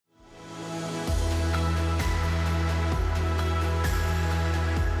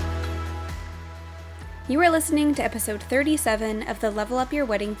You are listening to episode 37 of the Level Up Your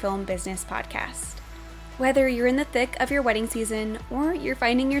Wedding Film Business podcast. Whether you're in the thick of your wedding season or you're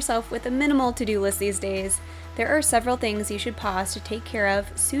finding yourself with a minimal to-do list these days, there are several things you should pause to take care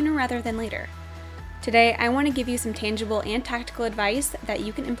of sooner rather than later. Today, I want to give you some tangible and tactical advice that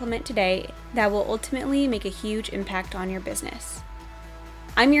you can implement today that will ultimately make a huge impact on your business.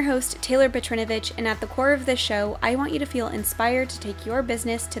 I'm your host, Taylor Petrinovich, and at the core of this show, I want you to feel inspired to take your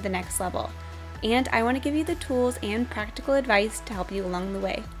business to the next level. And I want to give you the tools and practical advice to help you along the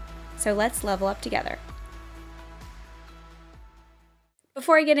way. So let's level up together.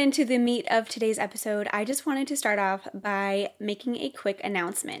 Before I get into the meat of today's episode, I just wanted to start off by making a quick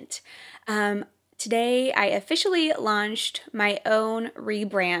announcement. Today, I officially launched my own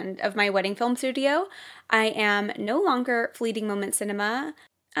rebrand of my wedding film studio. I am no longer Fleeting Moment Cinema.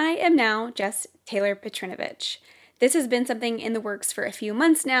 I am now just Taylor Petrinovich. This has been something in the works for a few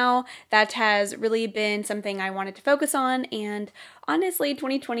months now. That has really been something I wanted to focus on, and honestly,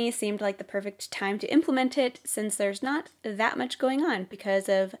 2020 seemed like the perfect time to implement it since there's not that much going on because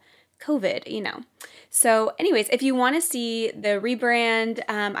of COVID, So anyways, if you want to see the rebrand,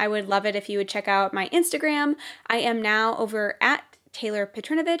 I would love it if you would check out my Instagram. I am now over at Taylor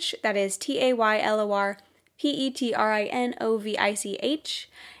Petrinovich. That is TaylorPetrinovich.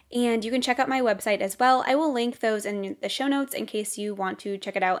 And you can check out my website as well. I will link those in the show notes in case you want to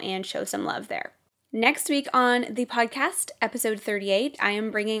check it out and show some love there. Next week on the podcast, episode 38, I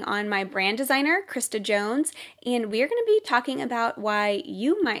am bringing on my brand designer, Krista Jones, and we are going to be talking about why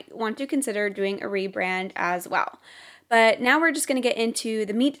you might want to consider doing a rebrand as well. But now we're just going to get into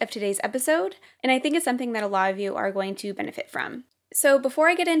the meat of today's episode, and I think it's something that a lot of you are going to benefit from. So before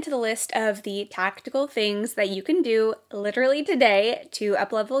I get into the list of the tactical things that you can do literally today to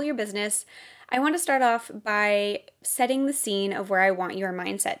uplevel your business, I want to start off by setting the scene of where I want your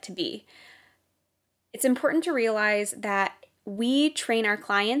mindset to be. It's important to realize that we train our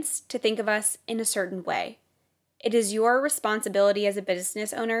clients to think of us in a certain way. It is your responsibility as a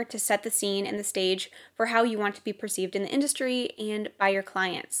business owner to set the scene and the stage for how you want to be perceived in the industry and by your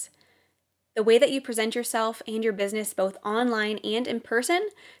clients. The way that you present yourself and your business both online and in person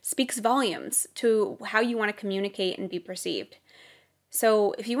speaks volumes to how you want to communicate and be perceived.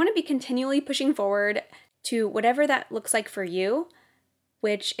 So if you want to be continually pushing forward to whatever that looks like for you,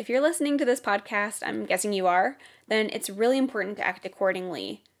 which if you're listening to this podcast, I'm guessing you are, then it's really important to act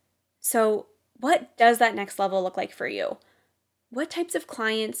accordingly. So what does that next level look like for you? What types of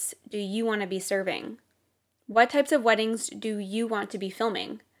clients do you want to be serving? What types of weddings do you want to be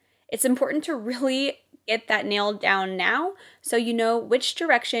filming? It's important to really get that nailed down now so you know which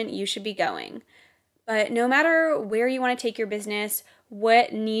direction you should be going. But no matter where you want to take your business,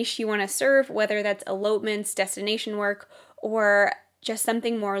 what niche you want to serve, whether that's elopements, destination work, or just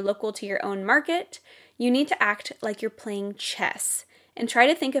something more local to your own market, you need to act like you're playing chess and try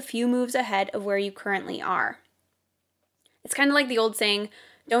to think a few moves ahead of where you currently are. It's kind of like the old saying,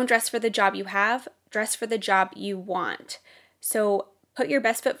 don't dress for the job you have, dress for the job you want. So put your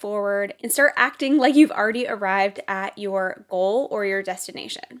best foot forward and start acting like you've already arrived at your goal or your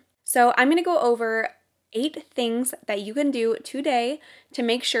destination. So I'm going to go over 8 things that you can do today to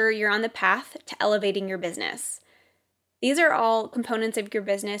make sure you're on the path to elevating your business. These are all components of your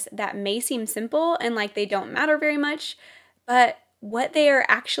business that may seem simple and like they don't matter very much, but what they are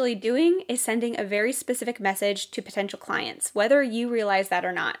actually doing is sending a very specific message to potential clients, whether you realize that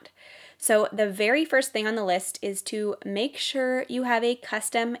or not. So the very first thing on the list is to make sure you have a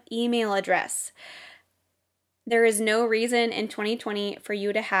custom email address. There is no reason in 2020 for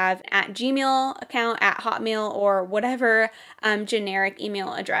you to have at Gmail account, at Hotmail, or whatever generic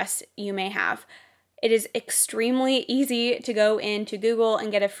email address you may have. It is extremely easy to go into Google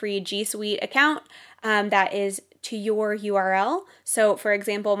and get a free G Suite account that is to your URL. So for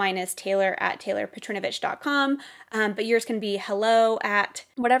example, mine is taylor@taylorpetrinovich.com, but yours can be hello at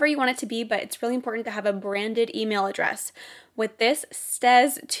whatever you want it to be, but it's really important to have a branded email address. What this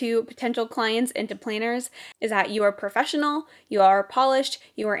says to potential clients and to planners is that you are professional, you are polished,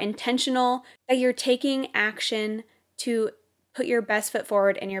 you are intentional, that you're taking action to put your best foot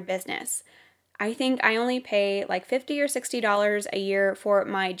forward in your business. I think I only pay like $50 or $60 a year for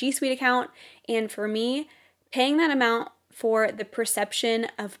my G Suite account, and for me, paying that amount for the perception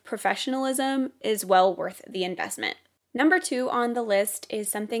of professionalism is well worth the investment. Number 2 on the list is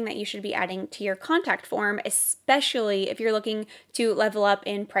something that you should be adding to your contact form, especially if you're looking to level up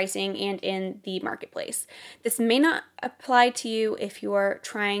in pricing and in the marketplace. This may not apply to you if you're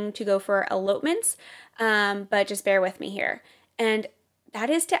trying to go for elopements, but just bear with me here. And that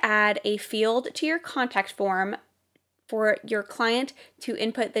is to add a field to your contact form for your client to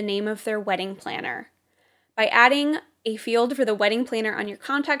input the name of their wedding planner. By adding a field for the wedding planner on your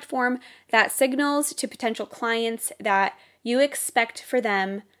contact form, that signals to potential clients that you expect for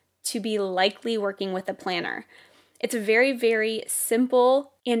them to be likely working with a planner. It's a very, very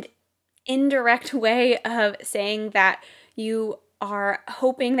simple and indirect way of saying that you are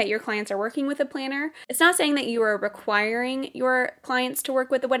hoping that your clients are working with a planner. It's not saying that you are requiring your clients to work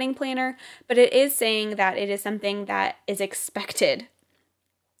with a wedding planner, but it is saying that it is something that is expected.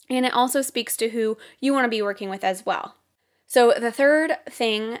 And it also speaks to who you want to be working with as well. So the third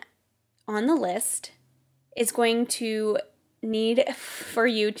thing on the list is going to need for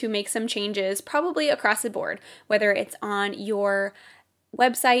you to make some changes, probably across the board, whether it's on your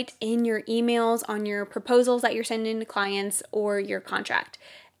website, in your emails, on your proposals that you're sending to clients, or your contract.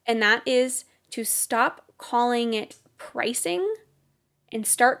 And that is to stop calling it pricing and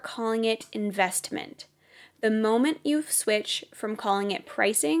start calling it investment. The moment you switch from calling it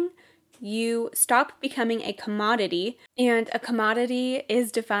pricing, you stop becoming a commodity, and a commodity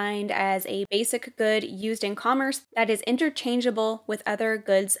is defined as a basic good used in commerce that is interchangeable with other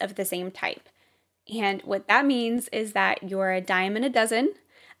goods of the same type. And what that means is that you're a dime in a dozen,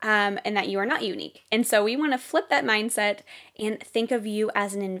 and that you are not unique. And so we want to flip that mindset and think of you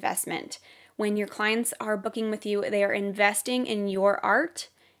as an investment. When your clients are booking with you, they are investing in your art,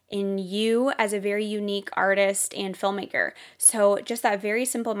 in you as a very unique artist and filmmaker. So just that very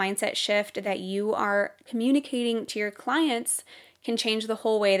simple mindset shift that you are communicating to your clients can change the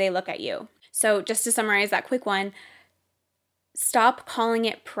whole way they look at you. So just to summarize that quick one, stop calling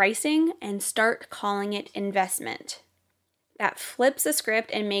it pricing and start calling it investment. That flips the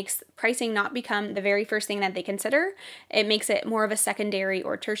script and makes pricing not become the very first thing that they consider. It makes it more of a secondary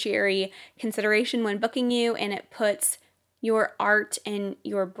or tertiary consideration when booking you, and it puts your art and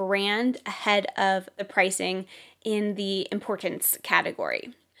your brand ahead of the pricing in the importance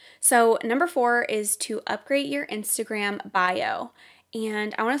category. So number 4 is to upgrade your Instagram bio.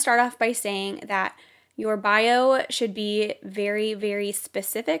 And I want to start off by saying that your bio should be very, very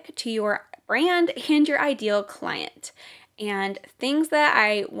specific to your brand and your ideal client. And things that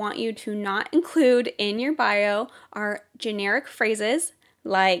I want you to not include in your bio are generic phrases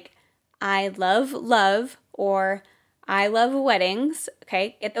like I love love or I love weddings.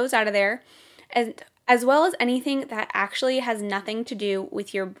 Okay, get those out of there. And as well as anything that actually has nothing to do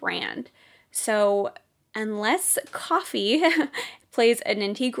with your brand. So unless coffee plays an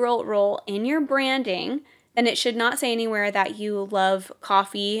integral role in your branding, then it should not say anywhere that you love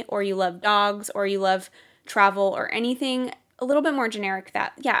coffee or you love dogs or you love travel or anything a little bit more generic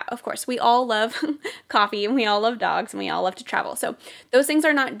that, yeah, of course, we all love coffee and we all love dogs and we all love to travel. So those things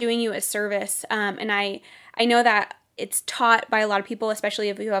are not doing you a service. And I know that it's taught by a lot of people, especially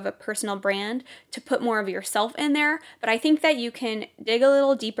if you have a personal brand, to put more of yourself in there. But I think that you can dig a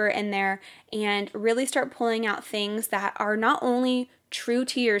little deeper in there and really start pulling out things that are not only true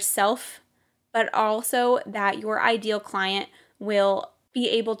to yourself, but also that your ideal client will be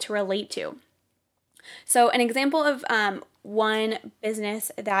able to relate to. So an example of one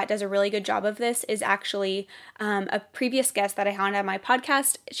business that does a really good job of this is actually a previous guest that I had on my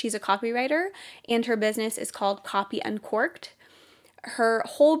podcast. She's a copywriter, and her business is called Copy Uncorked. Her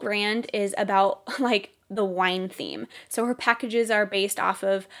whole brand is about like the wine theme. So her packages are based off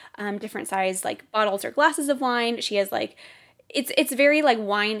of different size like bottles or glasses of wine. She has like it's very like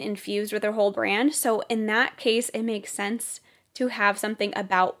wine infused with her whole brand. So in that case, it makes sense to have something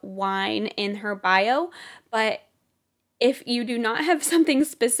about wine in her bio. But if you do not have something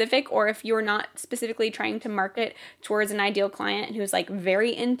specific, or if you're not specifically trying to market towards an ideal client who's like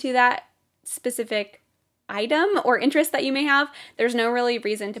very into that specific item or interest that you may have, there's no really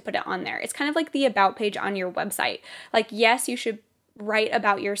reason to put it on there. It's kind of like the about page on your website. Like, yes, you should write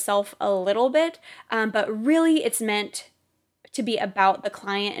about yourself a little bit, but really it's meant to be about the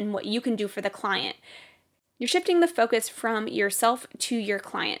client and what you can do for the client. You're shifting the focus from yourself to your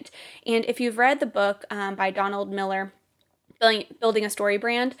client. And if you've read the book by Donald Miller, Building a Story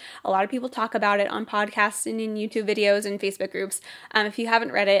Brand, a lot of people talk about it on podcasts and in YouTube videos and Facebook groups. If you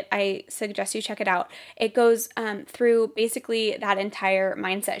haven't read it, I suggest you check it out. It goes through basically that entire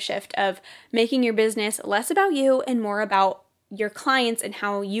mindset shift of making your business less about you and more about your clients and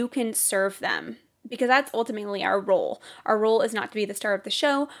how you can serve them. Because that's ultimately our role. Our role is not to be the star of the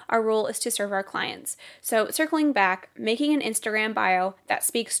show. Our role is to serve our clients. So circling back, making an Instagram bio that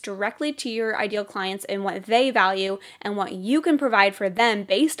speaks directly to your ideal clients and what they value and what you can provide for them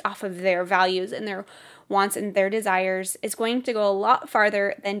based off of their values and their wants and their desires is going to go a lot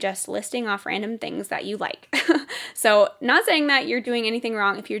farther than just listing off random things that you like. So not saying that you're doing anything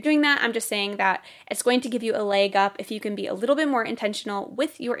wrong if you're doing that. I'm just saying that it's going to give you a leg up if you can be a little bit more intentional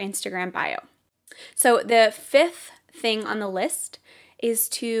with your Instagram bio. So the fifth thing on the list is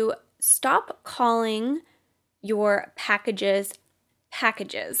to stop calling your packages.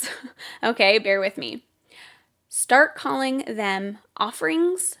 Okay, bear with me. Start calling them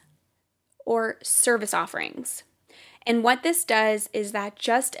offerings or service offerings. And what this does is that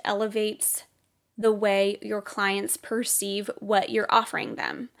just elevates the way your clients perceive what you're offering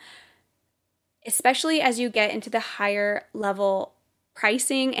them. Especially as you get into the higher level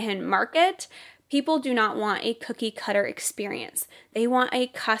pricing and market, people do not want a cookie cutter experience. They want a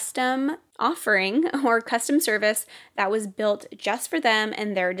custom offering or custom service that was built just for them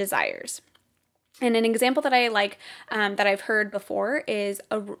and their desires. And an example that I like that I've heard before is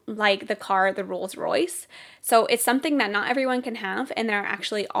like the Rolls-Royce. So it's something that not everyone can have, and they're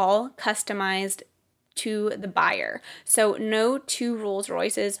actually all customized to the buyer. So no two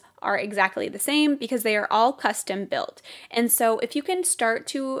Rolls-Royces are exactly the same because they are all custom built. And so if you can start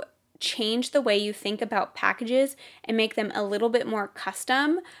to change the way you think about packages and make them a little bit more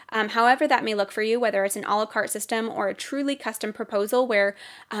custom, however that may look for you, whether it's an a la carte system or a truly custom proposal where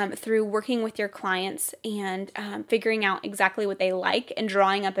through working with your clients and figuring out exactly what they like and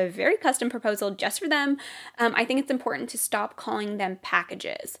drawing up a very custom proposal just for them, I think it's important to stop calling them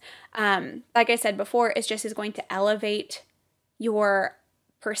packages. Like I said before, it's just is going to elevate your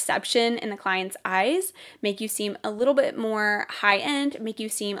perception in the client's eyes, make you seem a little bit more high end, make you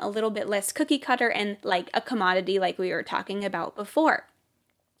seem a little bit less cookie cutter and like a commodity like we were talking about before.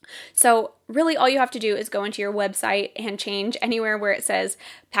 So really all you have to do is go into your website and change anywhere where it says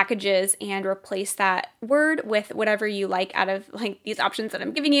packages and replace that word with whatever you like out of like these options that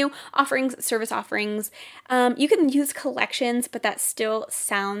I'm giving you, offerings, service offerings. You can use collections, but that still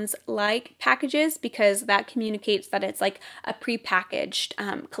sounds like packages because that communicates that it's like a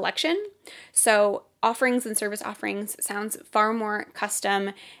prepackaged collection. So offerings and service offerings sounds far more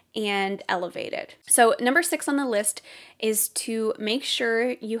custom and elevated. So number 6 on the list is to make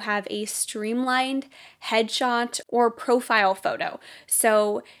sure you have a streamlined headshot or profile photo.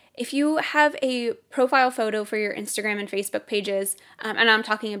 So if you have a profile photo for your Instagram and Facebook pages, and I'm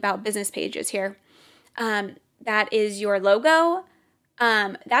talking about business pages here, that is your logo,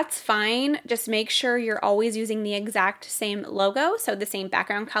 that's fine. Just make sure you're always using the exact same logo. So the same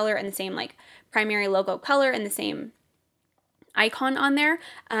background color and the same like primary logo color and the same icon on there.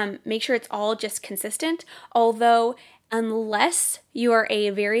 Make sure it's all just consistent. Although, unless you are a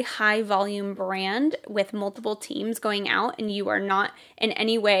very high volume brand with multiple teams going out and you are not in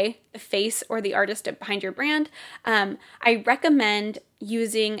any way the face or the artist behind your brand, I recommend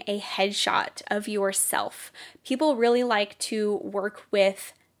using a headshot of yourself. People really like to work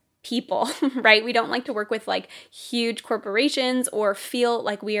with people, right? We don't like to work with like huge corporations or feel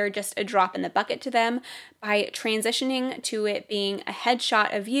like we are just a drop in the bucket to them. By transitioning to it being a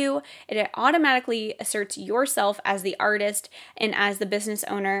headshot of you, it automatically asserts yourself as the artist and as the business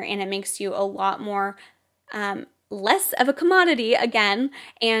owner, and it makes you a lot more less of a commodity again,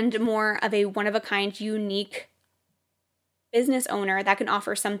 and more of a one-of-a-kind, unique business owner that can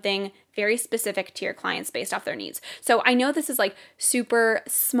offer something very specific to your clients based off their needs. So I know this is like super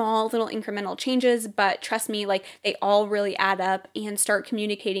small little incremental changes, but trust me, like they all really add up and start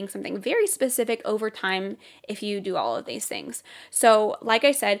communicating something very specific over time if you do all of these things. So like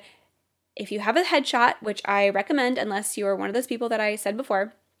I said, if you have a headshot, which I recommend unless you are one of those people that I said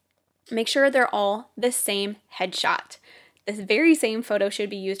before, make sure they're all the same headshot. This very same photo should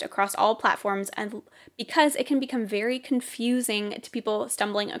be used across all platforms, and because it can become very confusing to people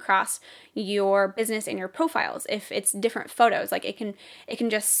stumbling across your business and your profiles if it's different photos. Like it can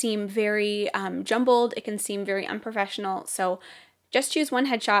just seem very jumbled. It can seem very unprofessional. So just choose one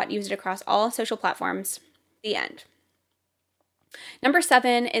headshot, use it across all social platforms. The end. Number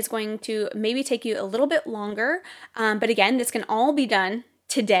 7 is going to maybe take you a little bit longer, but again, this can all be done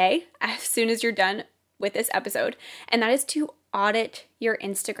today as soon as you're done with this episode, and that is to audit your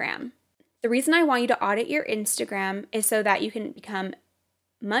Instagram. The reason I want you to audit your Instagram is so that you can become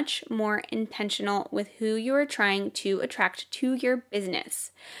much more intentional with who you are trying to attract to your business.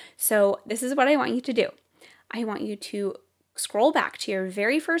 So this is what I want you to do. I want you to scroll back to your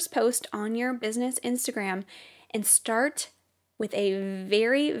very first post on your business Instagram and start with a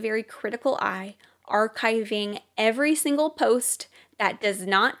very, very critical eye, archiving every single post that does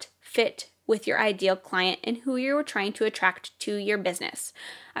not fit with your ideal client and who you're trying to attract to your business.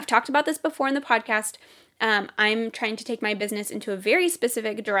 I've talked about this before in the podcast. I'm trying to take my business into a very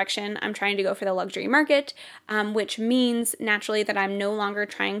specific direction. I'm trying to go for the luxury market, which means naturally that I'm no longer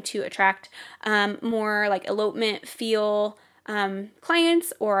trying to attract more like elopement feel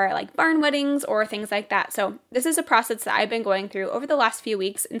clients or like barn weddings or things like that. So this is a process that I've been going through over the last few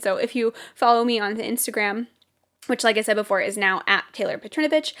weeks. And so if you follow me on Instagram, which, like I said before, is now at Taylor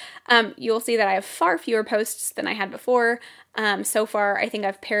Petrinovich, you'll see that I have far fewer posts than I had before. So far, I think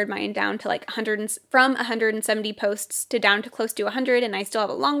I've pared mine down to like from 170 posts to down to close to 100, and I still have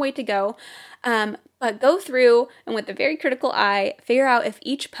a long way to go. But go through and with a very critical eye, figure out if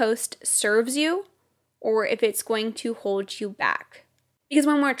each post serves you or if it's going to hold you back. Because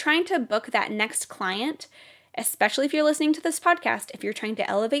when we're trying to book that next client, especially if you're listening to this podcast, if you're trying to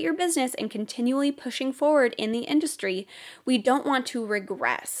elevate your business and continually pushing forward in the industry, we don't want to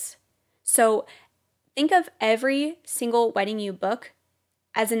regress. So think of every single wedding you book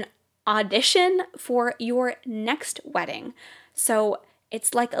as an audition for your next wedding. So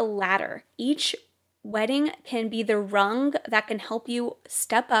it's like a ladder. Each wedding can be the rung that can help you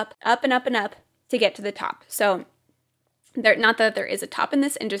step up and up and up to get to the top. So not that there is a top in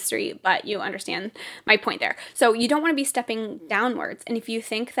this industry, but you understand my point there. So you don't want to be stepping downwards. And if you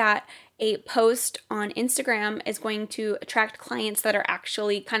think that a post on Instagram is going to attract clients that are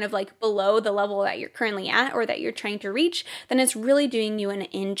actually kind of like below the level that you're currently at or that you're trying to reach, then it's really doing you an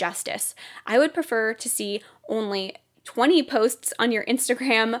injustice. I would prefer to see only 20 posts on your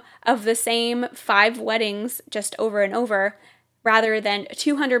Instagram of the same 5 weddings just over and over, rather than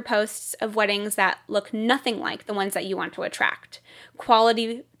 200 posts of weddings that look nothing like the ones that you want to attract.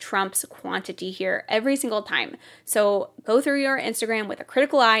 Quality trumps quantity here every single time. So go through your Instagram with a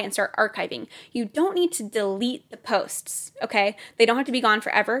critical eye and start archiving. You don't need to delete the posts, okay? They don't have to be gone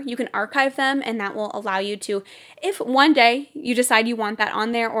forever. You can archive them, and that will allow you to, if one day you decide you want that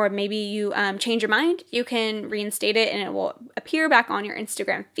on there, or maybe you change your mind, you can reinstate it and it will appear back on your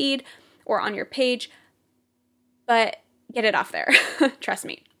Instagram feed or on your page. But get it off there. Trust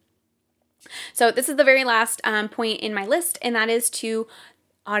me. So this is the very last point in my list, and that is to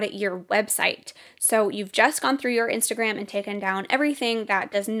audit your website. So you've just gone through your Instagram and taken down everything that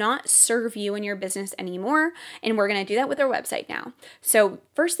does not serve you and your business anymore, and we're going to do that with our website now. So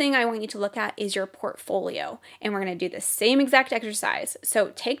first thing I want you to look at is your portfolio, and we're going to do the same exact exercise.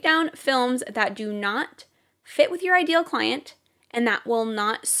 So take down films that do not fit with your ideal client and that will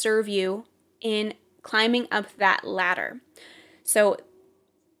not serve you in climbing up that ladder. So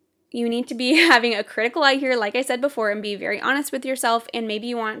you need to be having a critical eye here, like I said before, and be very honest with yourself. And maybe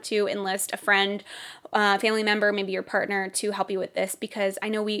you want to enlist a friend, family member, maybe your partner to help you with this, because I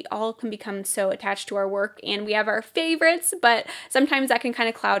know we all can become so attached to our work and we have our favorites, but sometimes that can kind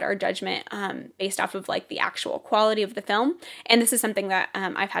of cloud our judgment based off of like the actual quality of the film. And this is something that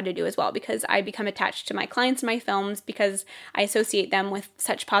I've had to do as well, because I become attached to my clients and my films because I associate them with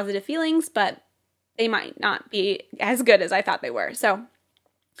such positive feelings, but they might not be as good as I thought they were. So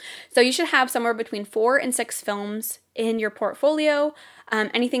you should have somewhere between 4 and 6 films in your portfolio.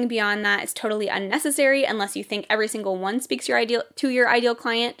 Anything beyond that is totally unnecessary unless you think every single one speaks to your ideal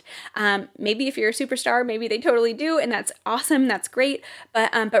client. Maybe if you're a superstar, maybe they totally do, and that's awesome. That's great.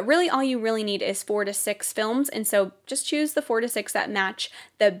 But really, all you really need is 4 to 6 films, and so just choose the 4 to 6 that match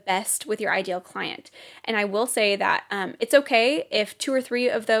the best with your ideal client. And I will say that it's okay if 2 or 3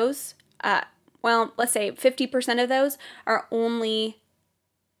 of those, let's say 50% of those are only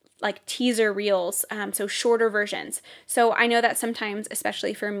like teaser reels, so shorter versions. So I know that sometimes,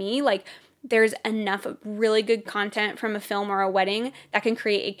 especially for me, like there's enough of really good content from a film or a wedding that can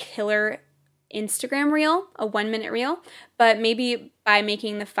create a killer Instagram reel, a 1-minute reel. But maybe by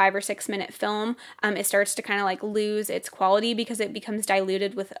making the 5 or 6 minute film, it starts to kind of like lose its quality because it becomes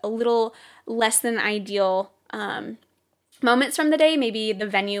diluted with a little less than ideal moments from the day. Maybe the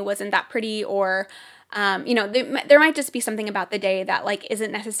venue wasn't that pretty, or there might just be something about the day that like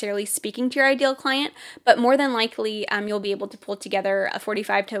isn't necessarily speaking to your ideal client, but more than likely you'll be able to pull together a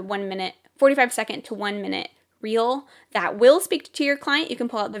 45 second to 1 minute reel that will speak to your client. You can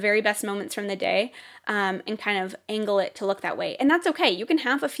pull out the very best moments from the day and kind of angle it to look that way. And that's okay. You can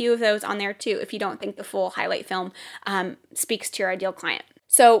have a few of those on there too if you don't think the full highlight film speaks to your ideal client.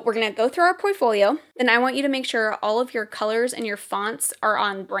 So we're going to go through our portfolio. Then I want you to make sure all of your colors and your fonts are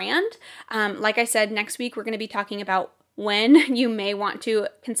on brand. Like I said, next week we're going to be talking about when you may want to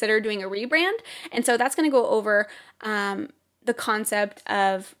consider doing a rebrand. And so that's going to go over the concept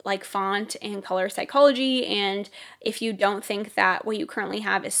of like font and color psychology. And if you don't think that what you currently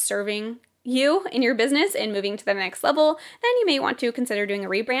have is serving you in your business and moving to the next level, then you may want to consider doing a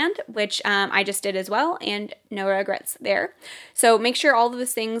rebrand, which I just did as well, and no regrets there. So make sure all of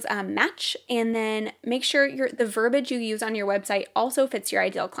those things match, and then make sure the verbiage you use on your website also fits your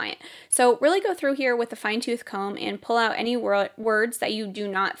ideal client. So really go through here with a fine-tooth comb and pull out any words that you do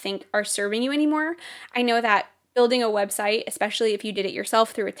not think are serving you anymore. I know that building a website, especially if you did it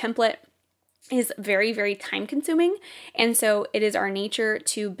yourself through a template, is very, very time consuming. And so it is our nature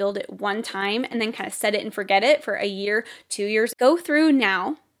to build it one time and then kind of set it and forget it for a year, 2 years. Go through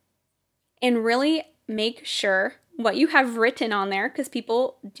now and really make sure what you have written on there, because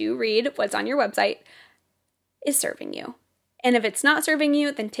people do read what's on your website, is serving you. And if it's not serving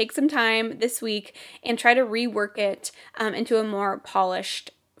you, then take some time this week and try to rework it into a more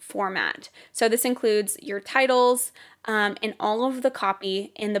polished format. So this includes your titles and all of the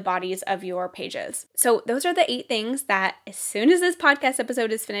copy in the bodies of your pages. So those are the 8 things that as soon as this podcast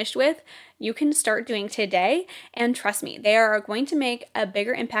episode is finished with, you can start doing today. And trust me, they are going to make a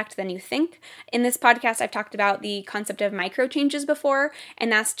bigger impact than you think. In this podcast, I've talked about the concept of micro changes before,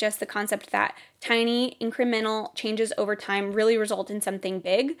 and that's just the concept that tiny incremental changes over time really result in something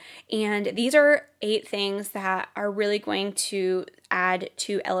big. And these are 8 things that are really going to add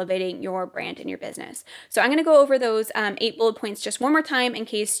to elevating your brand and your business. So I'm going to go over those 8 bullet points just one more time in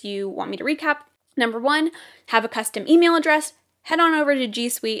case you want me to recap. Number 1, have a custom email address. Head on over to G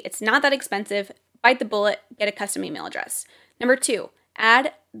Suite. It's not that expensive. Bite the bullet, get a custom email address. Number 2,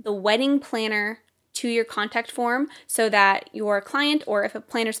 add the wedding planner to your contact form so that your client, or if a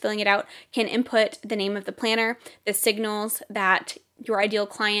planner's filling it out, can input the name of the planner. This signals that your ideal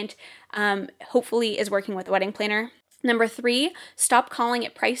client hopefully is working with a wedding planner. Number 3, stop calling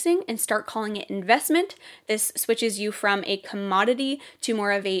it pricing and start calling it investment. This switches you from a commodity to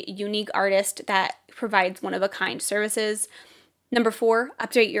more of a unique artist that provides one-of-a-kind services. Number 4,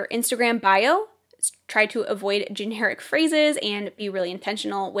 update your Instagram bio. Try to avoid generic phrases and be really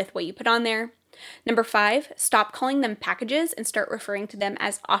intentional with what you put on there. Number 5, stop calling them packages and start referring to them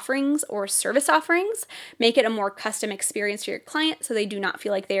as offerings or service offerings. Make it a more custom experience for your client so they do not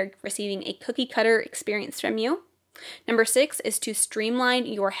feel like they are receiving a cookie cutter experience from you. Number 6 is to streamline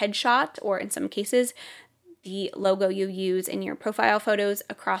your headshot, or in some cases, the logo you use in your profile photos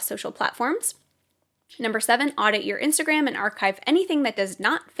across social platforms. Number 7, audit your Instagram and archive anything that does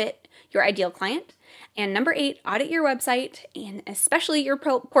not fit your ideal client. And number 8, audit your website and especially your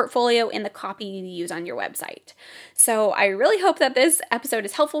portfolio and the copy you use on your website. So I really hope that this episode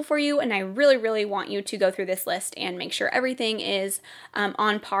is helpful for you, and I really, really want you to go through this list and make sure everything is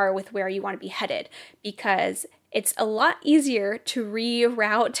on par with where you want to be headed, because it's a lot easier to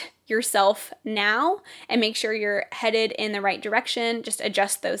reroute yourself now and make sure you're headed in the right direction. Just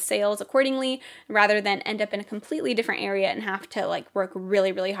adjust those sales accordingly rather than end up in a completely different area and have to work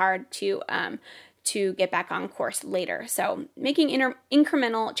really, really hard to get back on course later. So making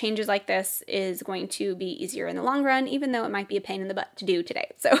incremental changes like this is going to be easier in the long run, even though it might be a pain in the butt to do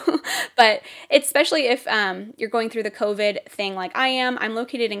today. So, but especially if you're going through the COVID thing like I am. I'm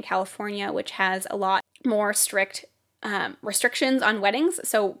located in California, which has a lot more strict restrictions on weddings.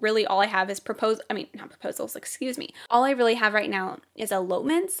 So really all I have is all I really have right now is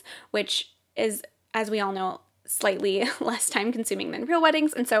elopements, which is, as we all know, slightly less time consuming than real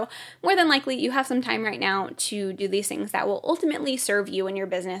weddings. And so more than likely you have some time right now to do these things that will ultimately serve you and your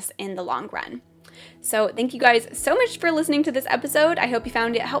business in the long run. So thank you guys so much for listening to this episode. I hope you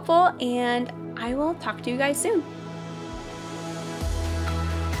found it helpful, and I will talk to you guys soon.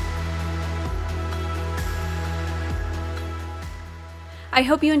 I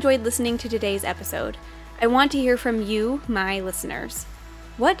hope you enjoyed listening to today's episode. I want to hear from you, my listeners.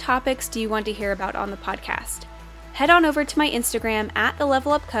 What topics do you want to hear about on the podcast? Head on over to my Instagram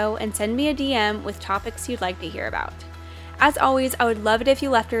 @TheLevelUpCo and send me a DM with topics you'd like to hear about. As always, I would love it if you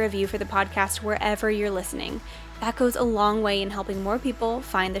left a review for the podcast wherever you're listening. That goes a long way in helping more people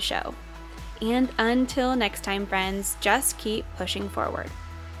find the show. And until next time, friends, just keep pushing forward.